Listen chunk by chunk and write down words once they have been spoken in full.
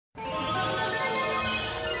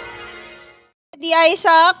Ready,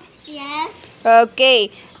 Isaac? Yes. Okay.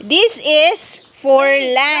 This is for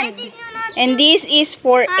land. And this is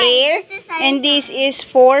for air. This is And this Isaac. is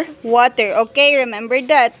for water. Okay, remember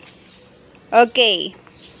that. Okay.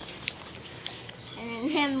 And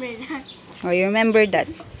remember that. Oh, you remember that.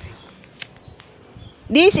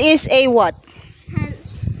 This is a what?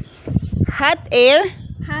 Hot air.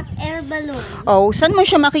 Hot air balloon. Oh, saan mo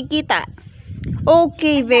siya makikita?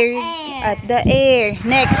 Okay, very air. at the air.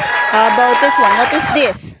 Next, how about this one? What is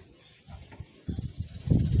this?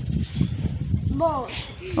 Boat.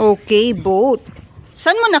 Okay, boat.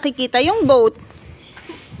 Saan mo nakikita yung boat?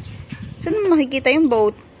 Saan mo makikita yung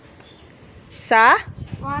boat? Sa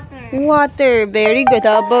Water. water. Very good.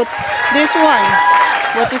 How about this one?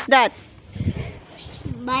 What is that?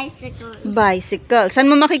 Bicycle. Bicycle. Saan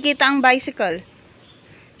mo makikita ang bicycle?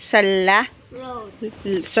 Sa Road.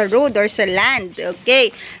 sa road or sa land.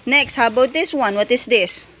 Okay. Next, how about this one? What is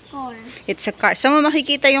this? Car. It's a car. Saan mo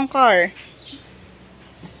makikita yung car?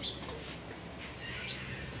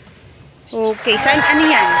 Okay. Saan? Ano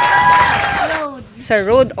yan? Road. Sa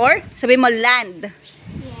road or sabi mo land.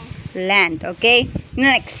 Yes. Land. Okay.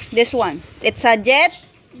 Next, this one. It's a jet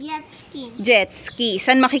Jet ski. ski.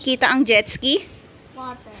 Saan makikita ang jet ski?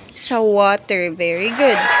 Water. Sa water. Very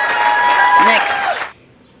good. Next.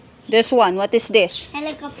 This one. What is this?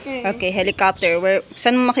 Helicopter. Okay, helicopter.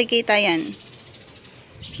 Saan mo makikita yan?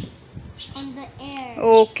 On the air.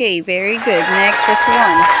 Okay, very good. Next, this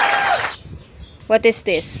one. What is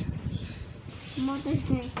this?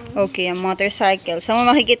 Motorcycle. Okay, a motorcycle. Saan mo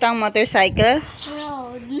makikita ang motorcycle?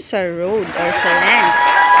 Road. Sa road or sa land.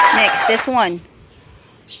 Next, this one.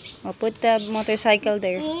 I'll put the motorcycle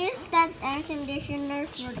there. We use that air conditioner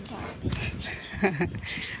for the car.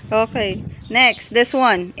 Okay. Next, this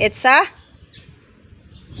one. It's a...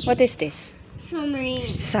 What is this?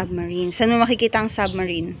 Submarine. Submarine. Saan mo makikita ang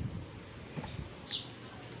submarine?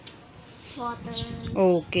 Water.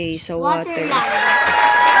 Okay, sa water. Waterline.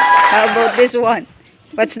 How about this one?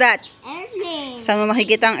 What's that? Airplane. Saan mo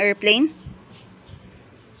makikita ang airplane?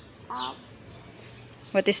 Up.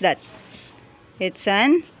 What is that? It's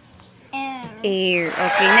an Air. air.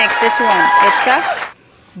 Okay, next, this one. It's a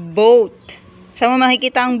boat. Saan mo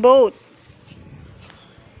makikita ang boat?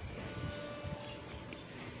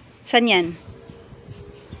 Saan yan?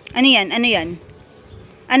 Ano yan? Ano yan?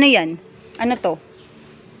 Ano yan? Ano to?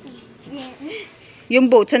 Yeah. Yung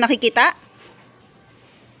boat, saan nakikita?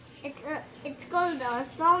 It's called a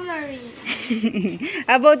submarine.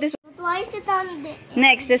 How about this? But why is it on the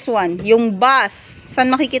Next, this one. Yung bus. Saan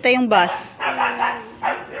makikita yung bus?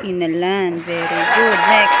 In the land. Very good.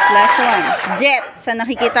 Next, last one. Jet. Saan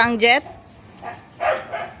nakikita ang jet?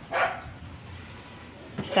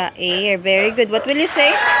 Sa air. Very good. What will you say?